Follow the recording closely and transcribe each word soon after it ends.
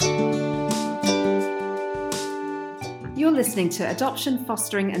You're listening to Adoption,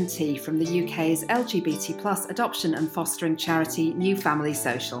 Fostering and Tea from the UK's LGBT plus adoption and fostering charity New Family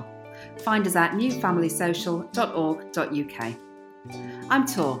Social. Find us at newfamilysocial.org.uk. I'm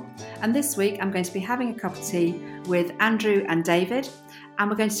Tor, and this week I'm going to be having a cup of tea with Andrew and David, and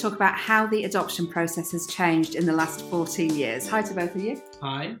we're going to talk about how the adoption process has changed in the last 14 years. Hi to both of you.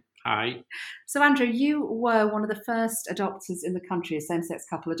 Hi. Hi. So Andrew, you were one of the first adopters in the country, a same-sex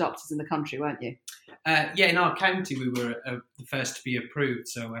couple adopters in the country, weren't you? Yeah, in our county we were the first to be approved,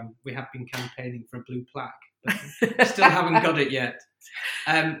 so we have been campaigning for a blue plaque, but still haven't got it yet.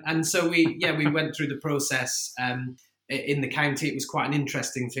 And so we went through the process. In the county, it was quite an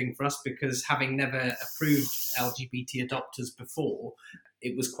interesting thing for us because having never approved LGBT adopters before,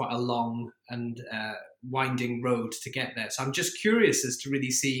 it was quite a long and winding road to get there. So I'm just curious as to really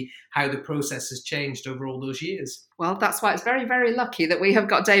see how the process has changed over all those years. Well, that's why it's very, very lucky that we have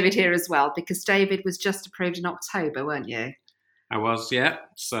got David here as well, because David was just approved in October, weren't you? I was, yeah.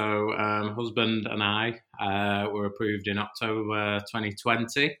 So husband and I were approved in October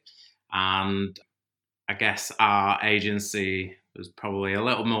 2020, and I guess our agency was probably a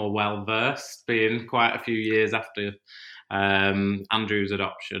little more well-versed, being quite a few years after Andrew's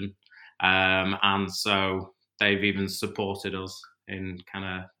adoption. And so they've even supported us in kind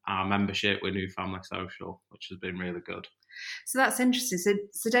of our membership with New Family Social, which has been really good. So that's interesting.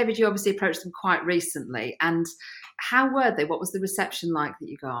 So David, you obviously approached them quite recently. And how were they? What was the reception like that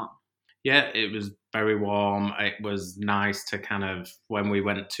you got? Yeah, it was very warm. It was nice to kind of, when we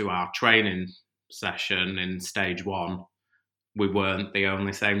went to our training session in stage 1, we weren't the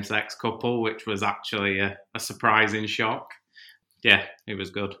only same-sex couple, which was actually a surprising shock. Yeah, it was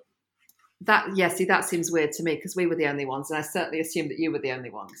good. That seems weird to me because we were the only ones, and I certainly assumed that you were the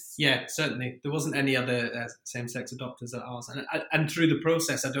only ones. Yeah, certainly. There wasn't any other same-sex adopters at ours. And through the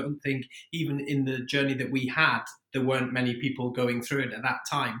process, I don't think, even in the journey that we had, there weren't many people going through it at that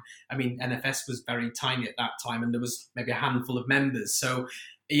time. I mean, NFS was very tiny at that time, and there was maybe a handful of members. So,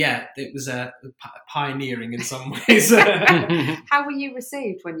 yeah, it was pioneering in some ways. How were you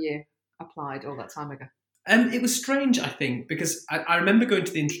received when you applied all that time ago? It was strange, I think, because I remember going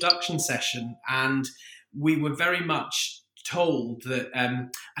to the introduction session and we were very much told that I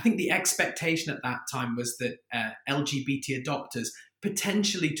think the expectation at that time was that LGBT adopters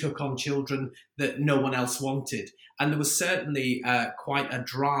potentially took on children that no one else wanted. And there was certainly quite a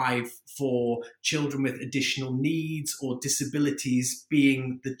drive for children with additional needs or disabilities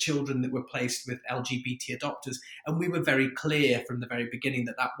being the children that were placed with LGBT adopters. And we were very clear from the very beginning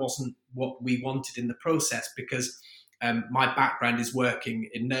that that wasn't what we wanted in the process, because my background is working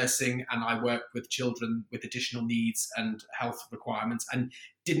in nursing and I work with children with additional needs and health requirements, and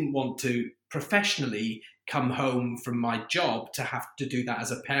didn't want to professionally come home from my job to have to do that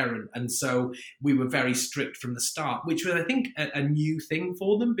as a parent. And so we were very strict from the start, which was, I think, a new thing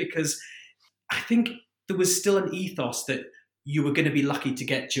for them, because I think there was still an ethos that you were going to be lucky to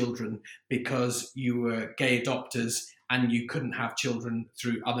get children because you were gay adopters and you couldn't have children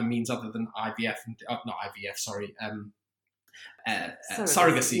through other means other than IVF,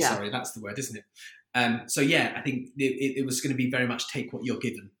 surrogacy, yeah. sorry, that's the word, isn't it? So yeah, I think it was going to be very much take what you're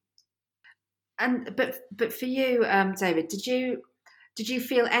given. But for you, David, did you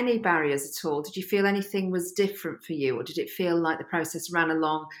feel any barriers at all? Did you feel anything was different for you, or did it feel like the process ran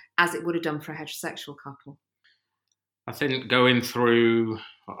along as it would have done for a heterosexual couple? I think going through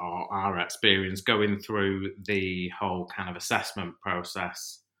our experience, going through the whole kind of assessment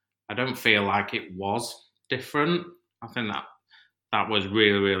process, I don't feel like it was different. I think that was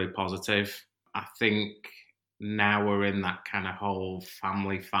really, really positive. I think now we're in that kind of whole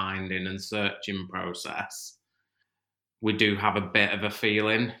family finding and searching process. We do have a bit of a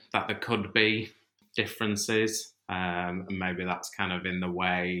feeling that there could be differences, and maybe that's kind of in the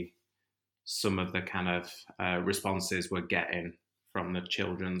way some of the kind of responses we're getting from the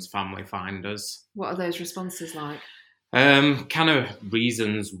children's family finders. What are those responses like? Kind of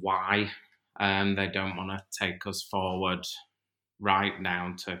reasons why they don't want to take us forward right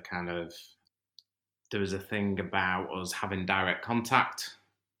now to kind of, there was a thing about us having direct contact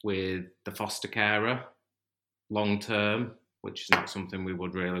with the foster carer long term, which is not something we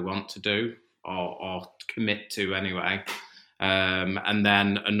would really want to do or commit to anyway. And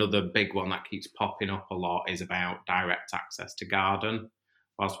then another big one that keeps popping up a lot is about direct access to garden.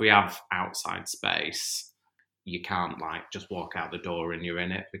 Whilst we have outside space, you can't like just walk out the door and you're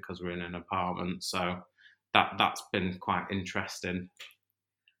in it because we're in an apartment. So that's been quite interesting.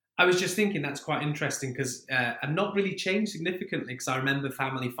 I was just thinking that's quite interesting because I've not really changed significantly, because I remember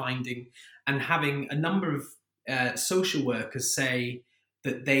family finding and having a number of social workers say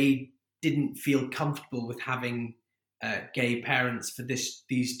that they didn't feel comfortable with having gay parents for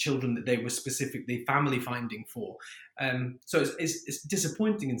these children that they were specifically family finding for. So it's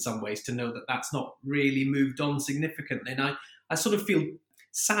disappointing in some ways to know that that's not really moved on significantly. And I sort of feel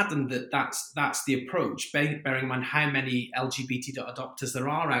saddened that that's the approach, bearing in mind how many LGBT adopters there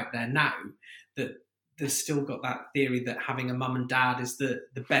are out there now, that there's still got that theory that having a mum and dad is the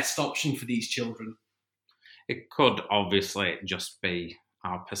best option for these children. It could obviously just be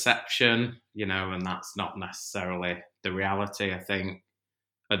our perception, and that's not necessarily the reality. I think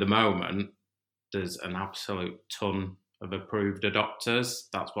at the moment there's an absolute ton of approved adopters.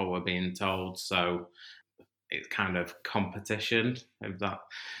 That's what we're being told. So it's kind of competition. If that,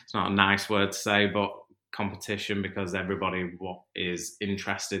 it's not a nice word to say, but competition, because everybody is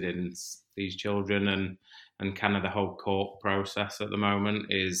interested in these children, and kind of the whole court process at the moment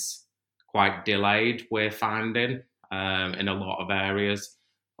is quite delayed, we're finding, in a lot of areas,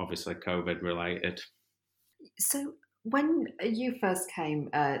 obviously COVID related. So when you first came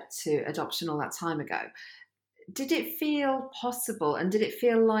to adoption all that time ago, did it feel possible, and did it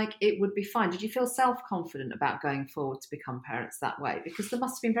feel like it would be fine? Did you feel self-confident about going forward to become parents that way? Because there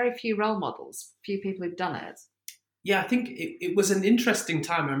must have been very few role models, few people who've done it. Yeah, I think it was an interesting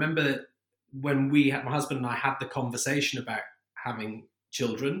time. I remember when my husband and I had the conversation about having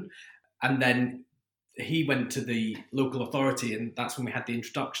children, and then he went to the local authority, and that's when we had the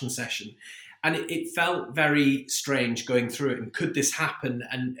introduction session. And it felt very strange going through it, and could this happen?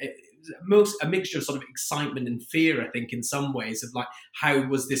 And a mixture of sort of excitement and fear, I think, in some ways, of like, how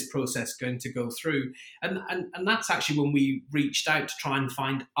was this process going to go through? And that's actually when we reached out to try and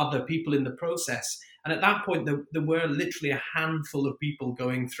find other people in the process. And at that point, there were literally a handful of people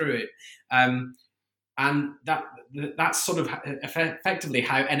going through it. And that's sort of effectively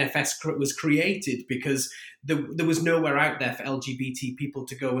how NFS was created, because there was nowhere out there for LGBT people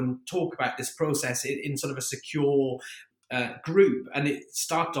to go and talk about this process in sort of a secure group. And it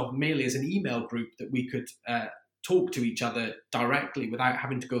started off merely as an email group that we could talk to each other directly without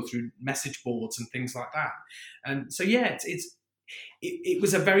having to go through message boards and things like that. And so, yeah, it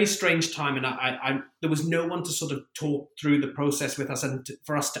was a very strange time, and I there was no one to sort of talk through the process with us and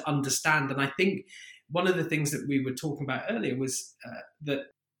for us to understand. And I think one of the things that we were talking about earlier was that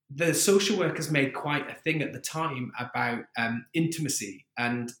the social workers made quite a thing at the time about intimacy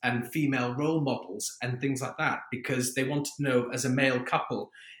and female role models and things like that, because they wanted to know, as a male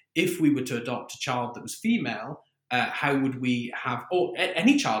couple, if we were to adopt a child that was female, how would we have, or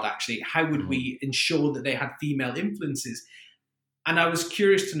any child actually, how would we ensure that they had female influences? And I was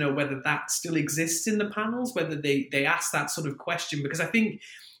curious to know whether that still exists in the panels, whether they ask that sort of question, because I think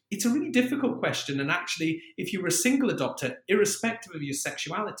it's a really difficult question. And actually, if you were a single adopter, irrespective of your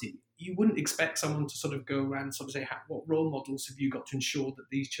sexuality, you wouldn't expect someone to sort of go around and sort of say, what role models have you got to ensure that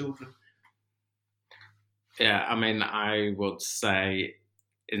these children? Yeah, I mean, I would say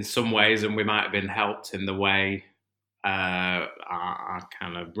in some ways, and we might have been helped in the way our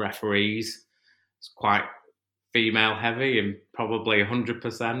kind of referees, it's quite female heavy and probably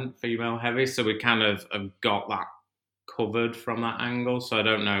 100% female heavy. So we kind of have got that covered from that angle. So I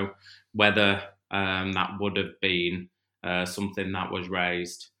don't know whether that would have been something that was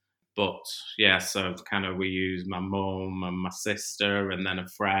raised. But yeah, so kind of we use my mum and my sister and then a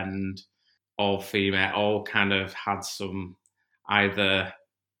friend, all female, all kind of had some either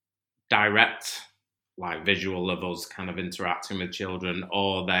direct like visual of us kind of interacting with children,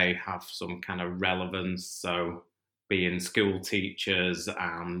 or they have some kind of relevance. So being school teachers,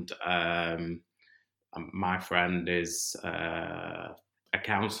 and my friend is a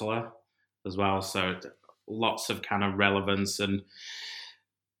counsellor as well. So lots of kind of relevance, and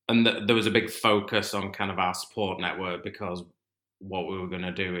there was a big focus on kind of our support network, because what we were going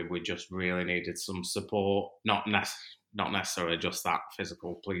to do, we just really needed some support, not necessarily just that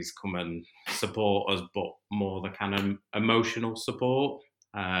physical, please come and support us, but more the kind of emotional support.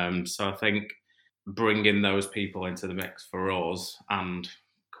 So I think bringing those people into the mix for us, and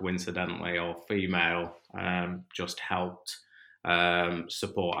coincidentally all female, just helped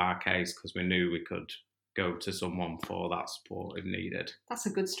support our case, because we knew we could go to someone for that support if needed. That's a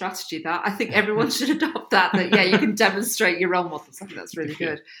good strategy, that. I think everyone should adopt that yeah, you can demonstrate your role models. I think that's really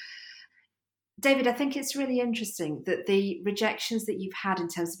good. David, I think it's really interesting that the rejections that you've had in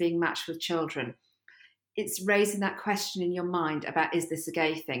terms of being matched with children, it's raising that question in your mind about, is this a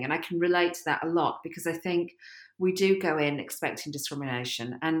gay thing? And I can relate to that a lot, because I think we do go in expecting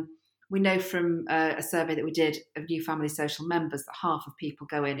discrimination. And we know from a survey that we did of New Family Social members that half of people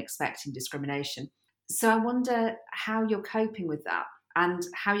go in expecting discrimination. So I wonder how you're coping with that, and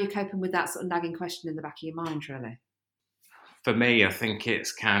how you're coping with that sort of nagging question in the back of your mind, really. For me, I think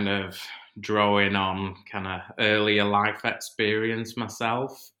it's kind of drawing on kind of earlier life experience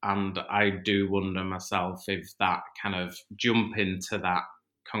myself, and I do wonder myself if that kind of jump into that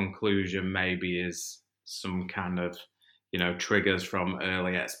conclusion maybe is some kind of, triggers from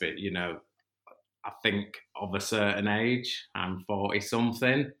early experience. I think of a certain age, I'm 40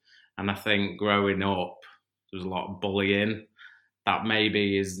 something, and I think growing up, there's a lot of bullying that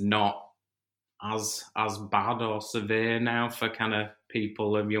maybe is not as bad or severe now for kind of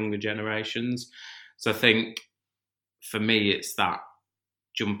people of younger generations. So I think for me, it's that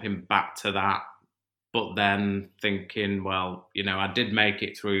jumping back to that, but then thinking, well, I did make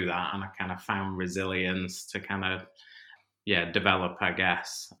it through that, and I kind of found resilience to kind of, develop, I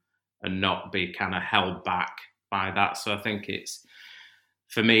guess, and not be kind of held back by that. So I think it's,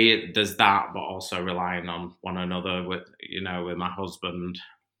 for me, there's that, but also relying on one another with my husband,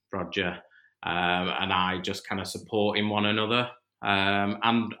 Roger, and I just kind of supporting one another,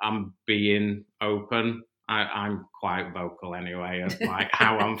 and I'm being open. I'm quite vocal anyway of like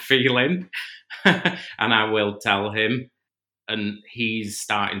how I'm feeling, and I will tell him, and he's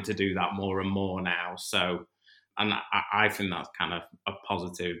starting to do that more and more now. So, and I think that's kind of a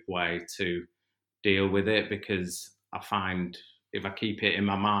positive way to deal with it, because I find if I keep it in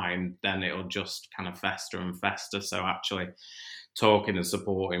my mind, then it'll just kind of fester and fester. So actually talking and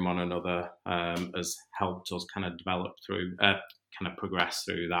supporting one another has helped us kind of develop through, kind of progress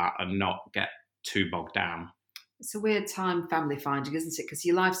through that and not get too bogged down. It's a weird time, family finding, isn't it? Because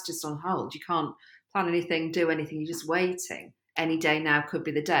your life's just on hold. You can't plan anything, do anything. You're just waiting. Any day now could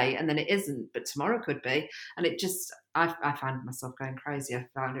be the day, and then it isn't, but tomorrow could be. And it just, I found myself going crazy. I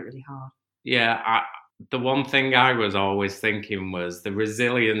found it really hard. Yeah, the one thing I was always thinking was the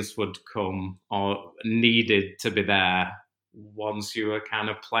resilience would come, or needed to be there, once you were kind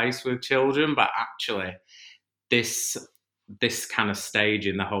of placed with children. But actually, this kind of stage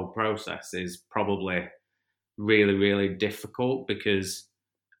in the whole process is probably really, really difficult, because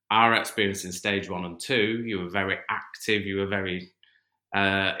our experience in stage 1 and 2, you were very active, you were very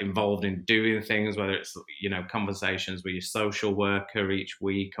involved in doing things, whether it's conversations with your social worker each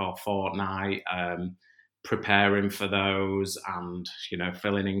week or fortnight, preparing for those, and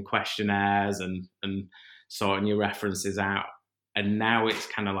filling in questionnaires and sorting your references out. And now it's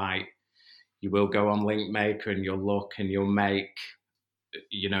kind of like you will go on Linkmaker and you'll look and you'll make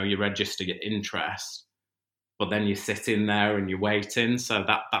you register your interest, but then you're sitting there and you're waiting. So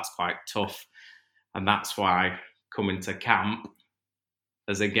that's quite tough, and that's why coming to camp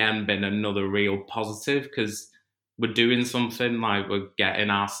has again been another real positive, because we're doing something, like we're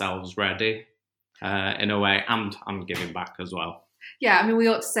getting ourselves ready in a way, and giving back as well. Yeah, I mean, we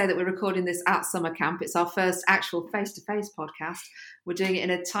ought to say that we're recording this at summer camp. It's our first actual face-to-face podcast. We're doing it in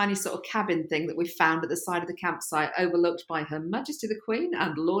a tiny sort of cabin thing that we found at the side of the campsite, overlooked by Her Majesty the Queen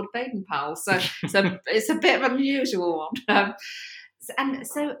and Lord Baden-Powell. So it's a bit of an unusual one. And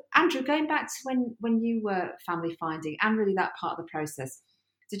so, Andrew, going back to when you were family finding, and really that part of the process,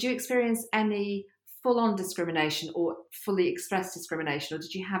 did you experience any full-on discrimination or fully expressed discrimination, or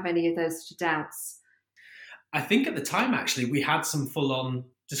did you have any of those doubts? I think at the time, actually, we had some full-on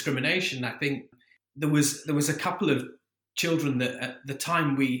discrimination. I think there was a couple of children that at the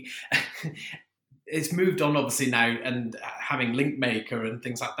time it's moved on obviously now, and having Linkmaker and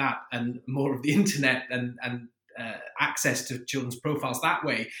things like that, and more of the internet and access to children's profiles that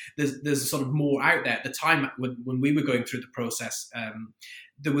way. There's sort of more out there. At the time when we were going through the process,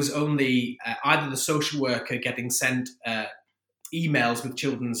 there was only either the social worker getting sent emails with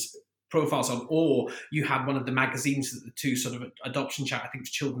children's profiles on, or you had one of the magazines that the two sort of adoption chat, I think it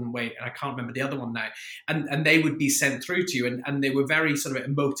was Children Wait, and I can't remember the other one now, and they would be sent through to you, and they were very sort of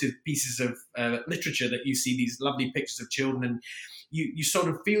emotive pieces of literature that you see these lovely pictures of children, and you sort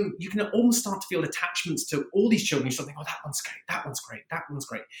of feel, you can almost start to feel attachments to all these children. You sort of think, oh, that one's great, that one's great, that one's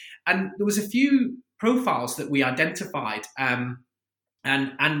great. And there was a few profiles that we identified, and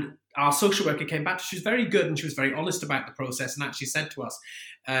our social worker came back. She was very good, and she was very honest about the process, and actually said to us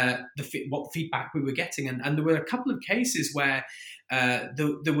what feedback we were getting. And there were a couple of cases where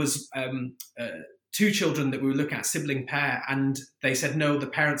there was two children that we were looking at, sibling pair, and they said, no, the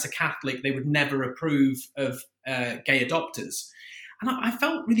parents are Catholic, they would never approve of gay adopters. And I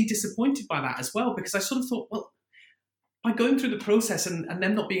felt really disappointed by that as well, because I sort of thought, well, by going through the process and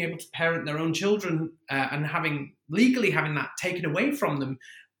them not being able to parent their own children and legally having that taken away from them,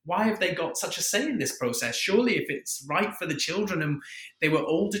 why have they got such a say in this process? Surely if it's right for the children, and they were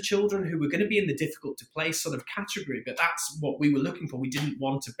older children who were going to be in the difficult to place sort of category, but that's what we were looking for. We didn't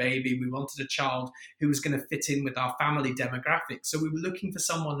want a baby. We wanted a child who was going to fit in with our family demographic. So we were looking for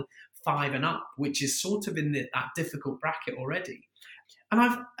someone 5 and up, which is sort of in that difficult bracket already.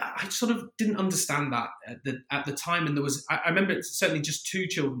 I sort of didn't understand that at the time. And I remember it's certainly just two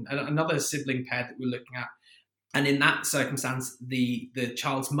children, another sibling pair that we were looking at. And in that circumstance, the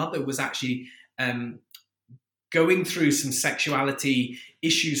child's mother was actually going through some sexuality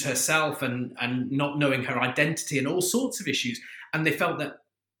issues herself and not knowing her identity and all sorts of issues. And they felt that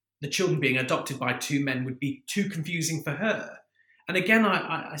the children being adopted by two men would be too confusing for her. And again,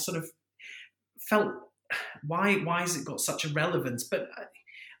 I sort of felt, why has it got such a relevance? But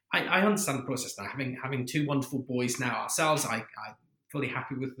I understand the process now. Having two wonderful boys now ourselves, I'm fully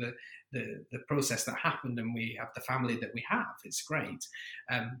happy with the process that happened, and we have the family that we have. It's great.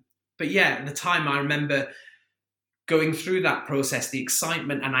 But yeah, at the time, I remember going through that process, the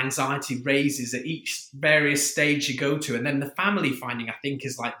excitement and anxiety raises at each various stage you go to. And then the family finding, I think,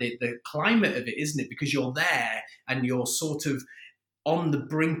 is like the climate of it, isn't it? Because you're there and you're sort of on the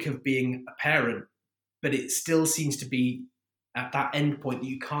brink of being a parent, but it still seems to be at that end point that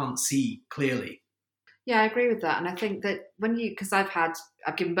you can't see clearly. Yeah, I agree with that. And I think that because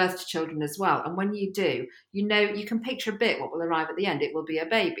I've given birth to children as well. And when you do, you can picture a bit what will arrive at the end. It will be a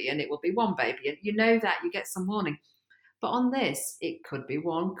baby, and it will be one baby. And you know that, you get some warning. But on this, it could be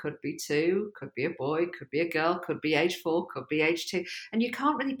one, could be two, could be a boy, could be a girl, could be age 4, could be age 2. And you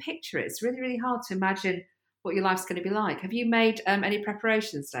can't really picture it. It's really, really hard to imagine what your life's going to be like. Have you made any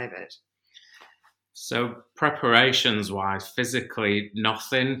preparations, David? So preparations-wise, physically,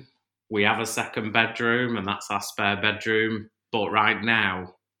 nothing. We have a second bedroom, and that's our spare bedroom. But right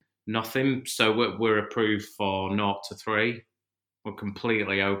now, nothing. So we're approved for 0 to 3. We're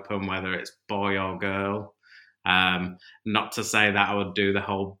completely open, whether it's boy or girl. Not to say that I would do the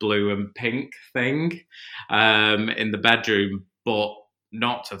whole blue and pink thing in the bedroom, but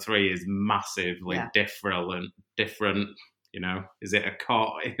 0 to 3 is massively different. Is it a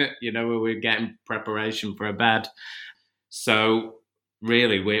cot? Where we're getting preparation for a bed. So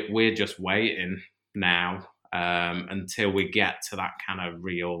really, we're just waiting now until we get to that kind of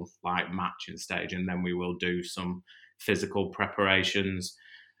real matching stage, and then we will do some physical preparations.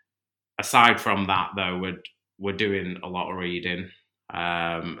 Aside from that, though, we're doing a lot of reading. So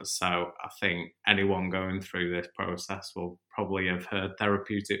I think anyone going through this process will probably have heard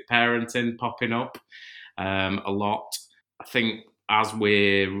therapeutic parenting popping up a lot. I think as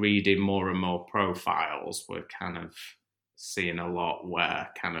we're reading more and more profiles, we're kind of seeing a lot where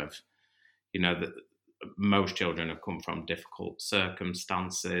that most children have come from difficult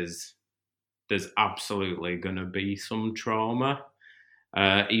circumstances. There's absolutely going to be some trauma,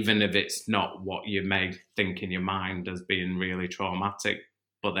 even if it's not what you may think in your mind as being really traumatic,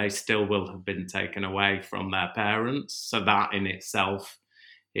 but they still will have been taken away from their parents. So that in itself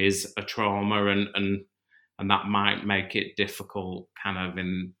is a trauma, and that might make it difficult kind of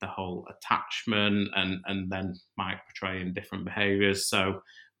in the whole attachment, and then might portray in different behaviours. So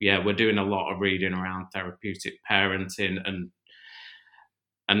yeah, we're doing a lot of reading around therapeutic parenting, and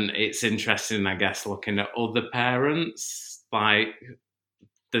it's interesting, I guess, looking at other parents.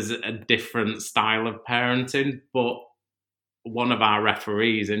 There's a different style of parenting, but one of our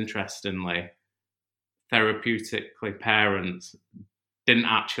referees, interestingly, therapeutically parents, didn't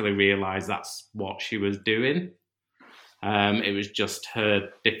actually realise that's what she was doing. It was just her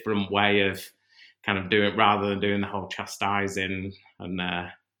different way of kind of doing it, rather than doing the whole chastising and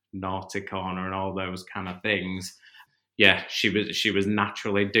naughty corner and all those kind of things. Yeah, she was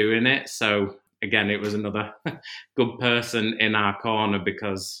naturally doing it. So again, it was another good person in our corner,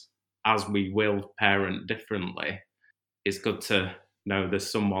 because as we will parent differently, it's good to know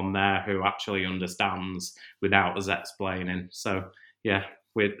there's someone there who actually understands without us explaining. So yeah,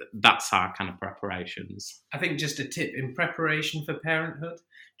 that's our kind of preparations. I think just a tip in preparation for parenthood,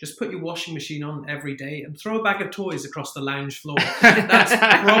 just put your washing machine on every day and throw a bag of toys across the lounge floor. That's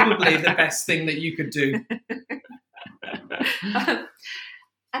probably the best thing that you could do.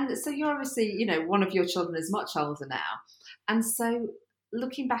 And so you're obviously, one of your children is much older now. And so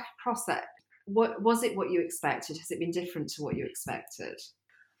looking back across that, what was it what you expected? Has it been different to what you expected?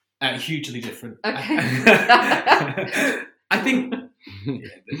 Hugely different. Okay. I think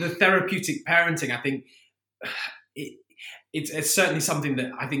the therapeutic parenting, I think it's certainly something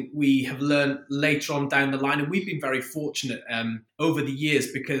that I think we have learned later on down the line. And we've been very fortunate over the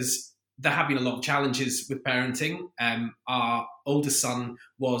years, because there have been a lot of challenges with parenting. Our oldest son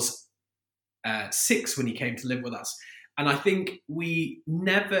was 6 when he came to live with us. And I think we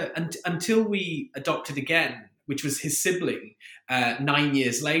never, until we adopted again, which was his sibling 9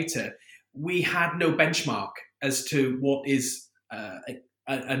 years later, we had no benchmark as to what is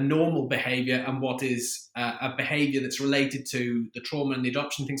a normal behaviour and what is a behaviour that's related to the trauma and the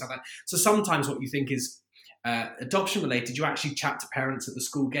adoption, things like that. So sometimes what you think is adoption related, you actually chat to parents at the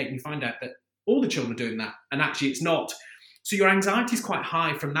school gate and you find out that all the children are doing that. And actually it's not. So your anxiety is quite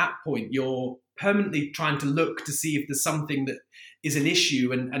high from that point. You're permanently trying to look to see if there's something that is an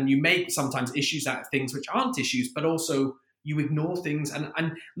issue. And you make sometimes issues out of things which aren't issues, but also you ignore things.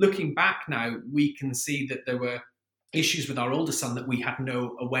 And looking back now, we can see that there were issues with our older son that we had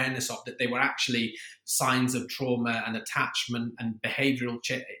no awareness of, that they were actually signs of trauma and attachment and behavioural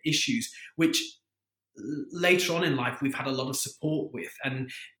issues, which later on in life we've had a lot of support with.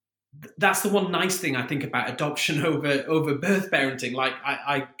 And that's the one nice thing I think about adoption over birth parenting. Like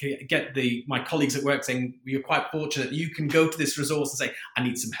I get my colleagues at work saying, you're quite fortunate that you can go to this resource and say, I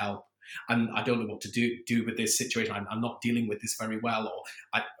need some help. And I don't know what to do with this situation. I'm not dealing with this very well,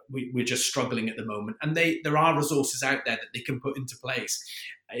 or we're just struggling at the moment. And there are resources out there that they can put into place.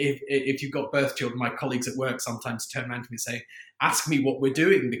 If you've got birth children, my colleagues at work sometimes turn around to me and say, ask me what we're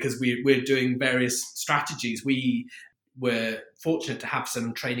doing, because we're doing various strategies. We were fortunate to have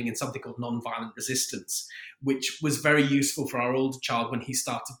some training in something called nonviolent resistance, which was very useful for our older child when he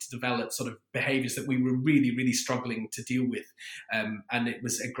started to develop sort of behaviours that we were really, really struggling to deal with. And it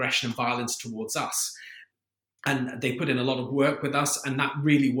was aggression and violence towards us. And they put in a lot of work with us, and that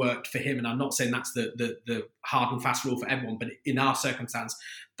really worked for him. And I'm not saying that's the hard and fast rule for everyone, but in our circumstance,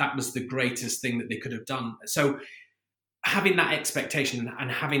 that was the greatest thing that they could have done. So having that expectation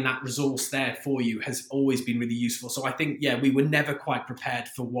and having that resource there for you has always been really useful. So I think, we were never quite prepared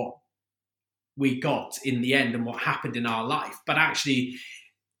for what we got in the end and what happened in our life. But actually,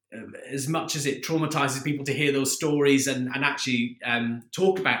 as much as it traumatizes people to hear those stories and actually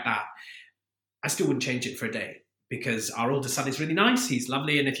talk about that, I still wouldn't change it for a day, because our older son is really nice. He's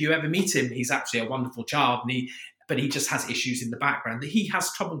lovely. And if you ever meet him, he's actually a wonderful child. But he just has issues in the background that he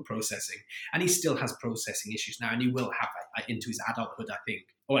has trouble processing, and he still has processing issues now, and he will have it into his adulthood, I think.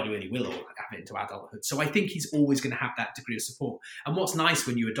 Or anyway, he will have it into adulthood. So I think he's always going to have that degree of support. And what's nice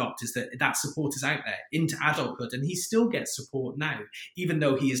when you adopt is that support is out there into adulthood, and he still gets support now, even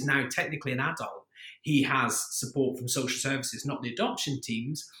though he is now technically an adult. He has support from social services, not the adoption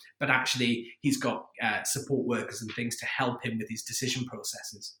teams, but actually he's got support workers and things to help him with his decision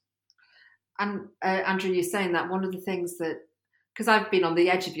processes. And Andrew, you're saying that one of the things that, because I've been on the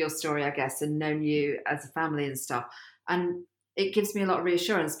edge of your story, I guess, and known you as a family and stuff, and it gives me a lot of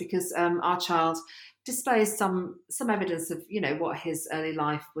reassurance, because our child displays some evidence of, what his early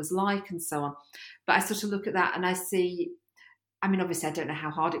life was like and so on. But I sort of look at that and I see, I mean, obviously I don't know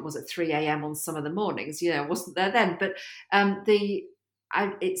how hard it was at 3 a.m. on some of the mornings, I wasn't there then, but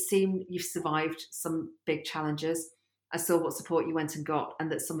it seemed you've survived some big challenges. I saw what support you went and got,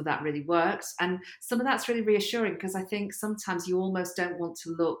 and that some of that really worked. And some of that's really reassuring, because I think sometimes you almost don't want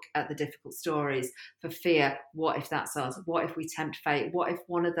to look at the difficult stories for fear. What if that's us? What if we tempt fate? What if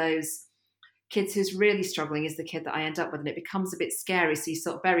one of those kids who's really struggling is the kid that I end up with? And it becomes a bit scary. So you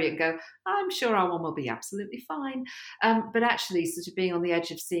sort of bury it and go, I'm sure our one will be absolutely fine. But actually sort of being on the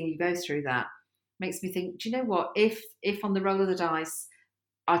edge of seeing you go through that makes me think, do you know what? If on the roll of the dice,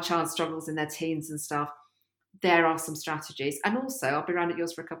 our child struggles in their teens and stuff, there are some strategies. And also, I'll be around at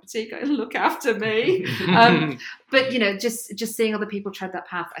yours for a cup of tea, go look after me. But, just seeing other people tread that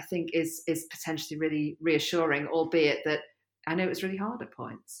path, I think is potentially really reassuring, albeit that I know it's really hard at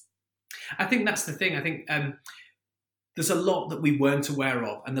points. I think that's the thing. I think there's a lot that we weren't aware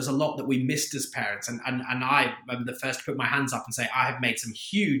of, and there's a lot that we missed as parents. And I am the first to put my hands up and say I have made some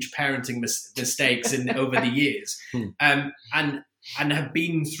huge parenting mistakes over the years, and have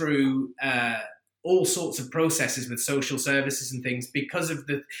been through all sorts of processes with social services and things because of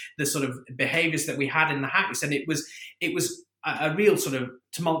the sort of behaviours that we had in the house. And it was a real sort of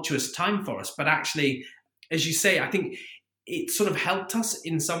tumultuous time for us. But actually, as you say, I think it sort of helped us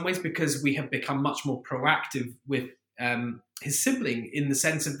in some ways, because we have become much more proactive with his sibling, in the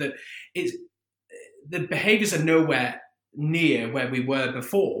sense of that the behaviours are nowhere near where we were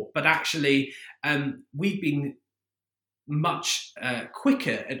before, but actually we've been much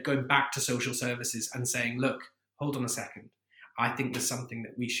quicker at going back to social services and saying, look, hold on a second. I think there's something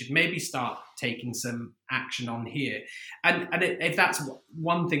that we should maybe start taking some action on here. And if that's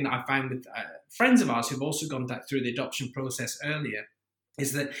one thing that I found with friends of ours who've also gone through the adoption process earlier,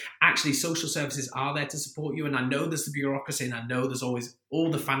 is that actually social services are there to support you. And I know there's the bureaucracy, and I know there's always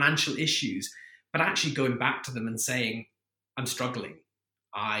all the financial issues, but actually going back to them and saying, I'm struggling.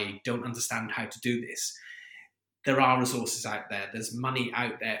 I don't understand how to do this. There are resources out there. There's money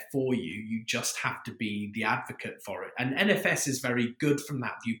out there for you. You just have to be the advocate for it. And NFS is very good from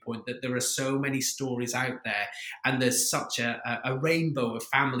that viewpoint, that there are so many stories out there, and there's such a rainbow of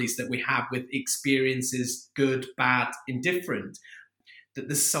families that we have with experiences, good, bad, indifferent. that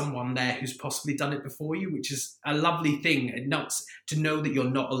there's someone there who's possibly done it before you, which is a lovely thing. And not to know that you're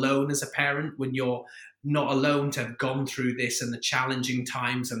not alone as a parent, when you're not alone to have gone through this and the challenging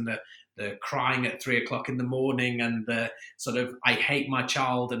times and the crying at 3:00 in the morning and the sort of, I hate my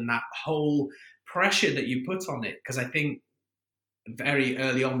child, and that whole pressure that you put on it. Because I think very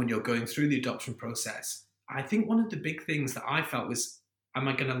early on when you're going through the adoption process, I think one of the big things that I felt was, am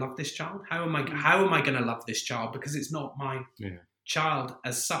I going to love this child? How am I going to love this child? Because it's not my child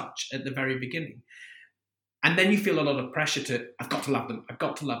as such at the very beginning. And then you feel a lot of pressure to, I've got to love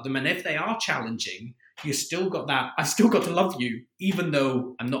them. And if they are challenging, you still got that, I've still got to love you, even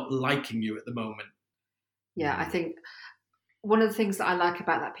though I'm not liking you at the moment. Yeah, I think one of the things that I like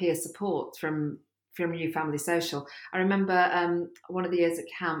about that peer support from New Family Social, I remember one of the years at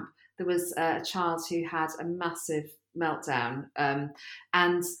camp, there was a child who had a massive meltdown,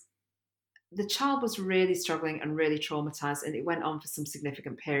 and the child was really struggling and really traumatized, and it went on for some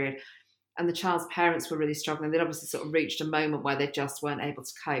significant period. And the child's parents were really struggling. They'd obviously sort of reached a moment where they just weren't able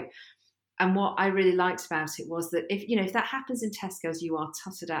to cope. And what I really liked about it was that if that happens in Tesco's, you are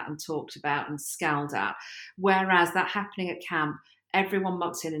tutted at and talked about and scowled at. Whereas that happening at camp, everyone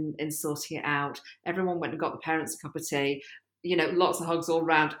mucked in sorting it out. Everyone went and got the parents a cup of tea. Lots of hugs all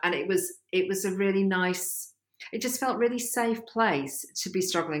around. And it was a really nice, it just felt really safe place to be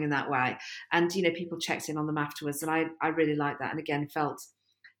struggling in that way. And, people checked in on them afterwards. And I really liked that. And again, felt,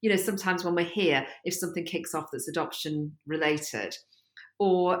 sometimes when we're here, if something kicks off that's adoption related,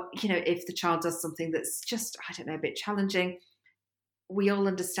 or, if the child does something that's just, I don't know, a bit challenging, we all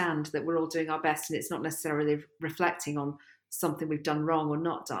understand that we're all doing our best, and it's not necessarily reflecting on something we've done wrong or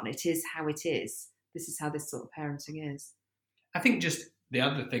not done. It is how it is. This is how this sort of parenting is. I think just the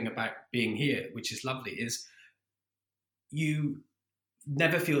other thing about being here, which is lovely, is you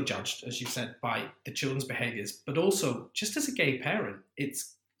never feel judged, as you said, by the children's behaviours, but also just as a gay parent,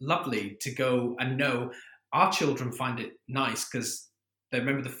 it's lovely to go and know our children find it nice, because they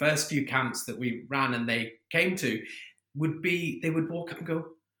remember the first few camps that we ran and they came to they would walk up and go,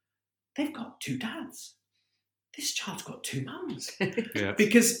 they've got 2 dads. This child's got 2 mums. Yeah.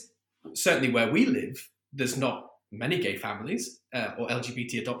 Because certainly where we live, there's not many gay families or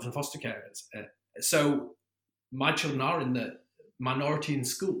LGBT adoption foster carers. So my children are in the minority in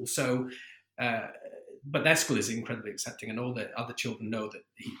school. So, but their school is incredibly accepting, and all the other children know that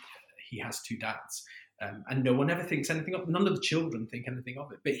he has 2 dads. And no one ever thinks anything of it. None of the children think anything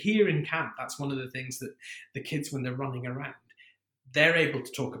of it. But here in camp, that's one of the things that the kids, when they're running around, they're able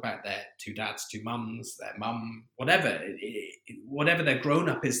to talk about their 2 dads, 2 mums, their mum, whatever their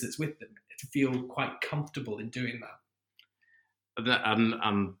grown-up is that's with them, to feel quite comfortable in doing that. And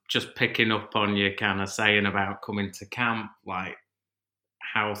I'm just picking up on you kind of saying about coming to camp, like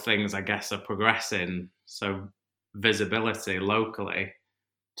how things, I guess, are progressing. So visibility locally,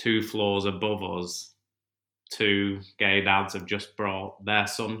 2 floors above us, 2 gay dads have just brought their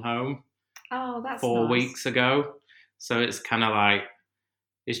son home. Oh, that's 4 nice. weeks ago. So it's kind of like,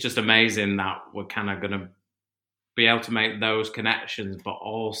 it's just amazing that we're kind of going to be able to make those connections, but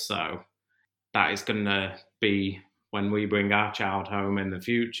also that is going to be, when we bring our child home in the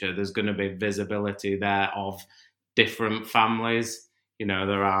future, there's going to be visibility there of different families.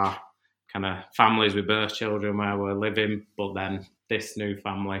 There are kind of families with birth children where we're living, but then this new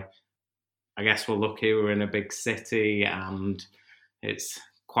family, I guess we're lucky we're in a big city, and it's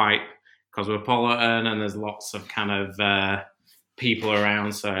quite cosmopolitan, and there's lots of kind of people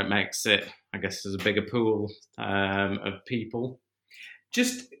around, so it makes it, I guess, there's a bigger pool of people.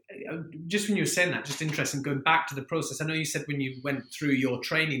 Just when you were saying that, just interesting, going back to the process, I know you said when you went through your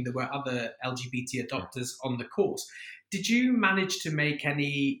training there were other LGBT adopters on the course. Did you manage to make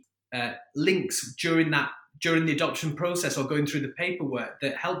any links during the adoption process or going through the paperwork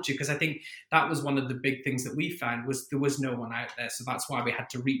that helped you? Because I think that was one of the big things that we found, was there was no one out there. So that's why we had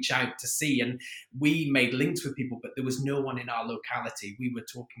to reach out to see, and we made links with people, but there was no one in our locality. We were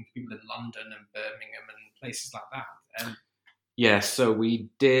talking to people in London and Birmingham and places like that. Yeah, so we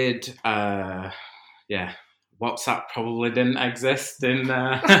did, WhatsApp probably didn't exist in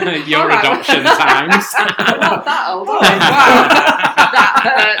your adoption times. I'm not that old. Oh, wow. That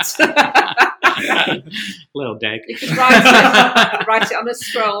hurts. Little dig. You could write it on a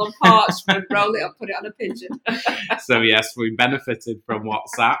scroll on parchment, roll it up, put it on a pigeon. So yes, we benefited from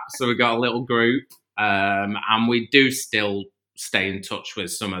WhatsApp. So we got a little group, and we do still stay in touch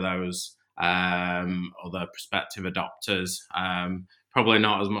with some of those other prospective adopters. Probably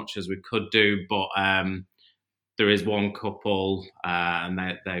not as much as we could do, but there is one couple, and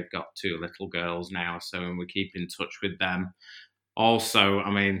they've got 2 little girls now, so we keep in touch with them. Also,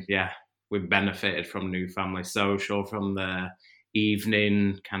 I mean, yeah, we've benefited from New Family Social, from the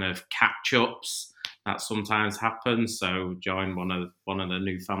evening kind of catch-ups that sometimes happen. So joined one of the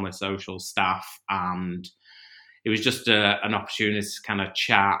New Family Social staff, and it was just an opportunity to kind of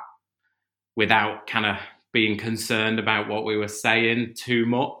chat without kind of being concerned about what we were saying too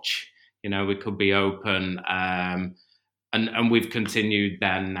much. We could be open, and we've continued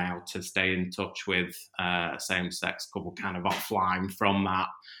then now to stay in touch with a same-sex couple kind of offline from that,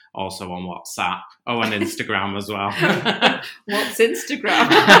 also on WhatsApp. Oh, and Instagram as well. What's Instagram?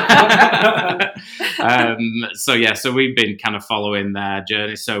 So we've been kind of following their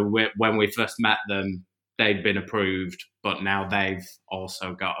journey. So when we first met them, they'd been approved, but now they've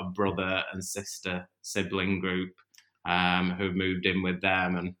also got a brother and sister sibling group who've moved in with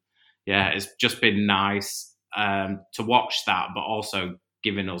them. And yeah, it's just been nice to watch that, but also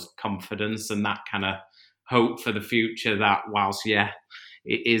giving us confidence and that kind of hope for the future that whilst, it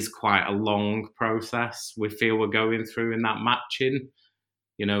is quite a long process we feel we're going through in that matching,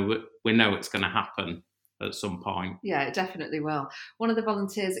 we know it's going to happen at some point. Yeah, it definitely will. One of the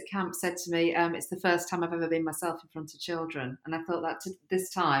volunteers at camp said to me, it's the first time I've ever been myself in front of children. And I thought that this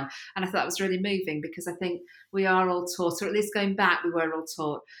time, and I thought that was really moving, because I think we are all taught, or at least going back, we were all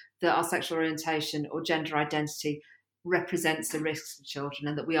taught that our sexual orientation or gender identity represents the risks for children,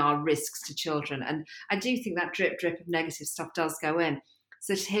 and that we are risks to children. And I do think that drip of negative stuff does go in.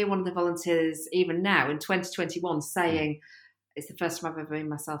 So to hear one of the volunteers, even now in 2021, saying, it's the first time I've ever been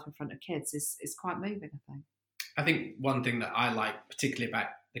myself in front of kids is quite moving, I think. I think one thing that I like particularly about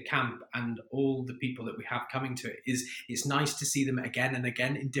the camp and all the people that we have coming to it is it's nice to see them again and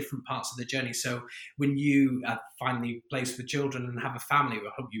again in different parts of the journey. So when you finally place for children and have a family,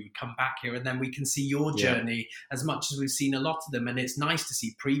 I hope you would come back here, and then we can see your journey as much as we've seen a lot of them. And it's nice to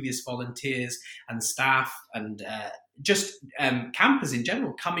see previous volunteers and staff and just campers in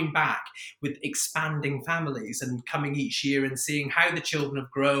general coming back with expanding families and coming each year and seeing how the children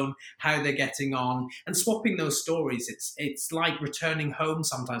have grown, how they're getting on, and swapping those stories. It's like returning home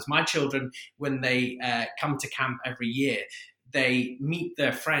sometimes. My children, when they come to camp every year, they meet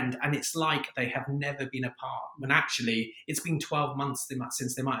their friend and it's like they have never been apart, when actually it's been 12 months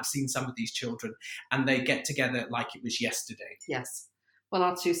since they might have seen some of these children, and they get together like it was yesterday. Yes. Well,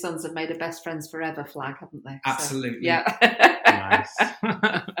 our two sons have made a best friends forever flag, haven't they? Absolutely. So, Nice.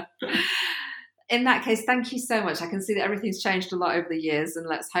 In that case, thank you so much. I can see that everything's changed a lot over the years, and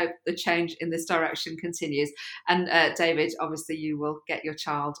let's hope the change in this direction continues. And David, obviously you will get your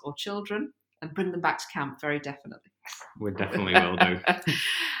child or children and bring them back to camp, very definitely. We definitely will do.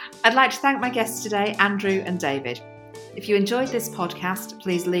 I'd like to thank my guests today, Andrew and David. If you enjoyed this podcast,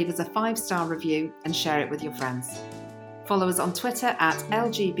 please leave us a 5-star review and share it with your friends. Follow us on Twitter at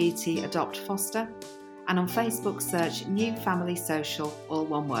LGBT Adopt Foster, and on Facebook search New Family Social, all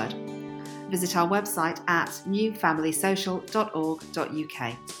one word. Visit our website at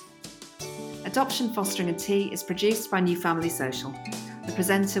newfamilysocial.org.uk. Adoption, Fostering and Tea is produced by New Family Social. The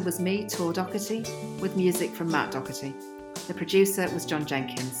presenter was me, Tor Doherty, with music from Matt Doherty. The producer was John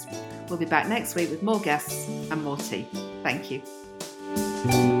Jenkins. We'll be back next week with more guests and more tea. Thank you.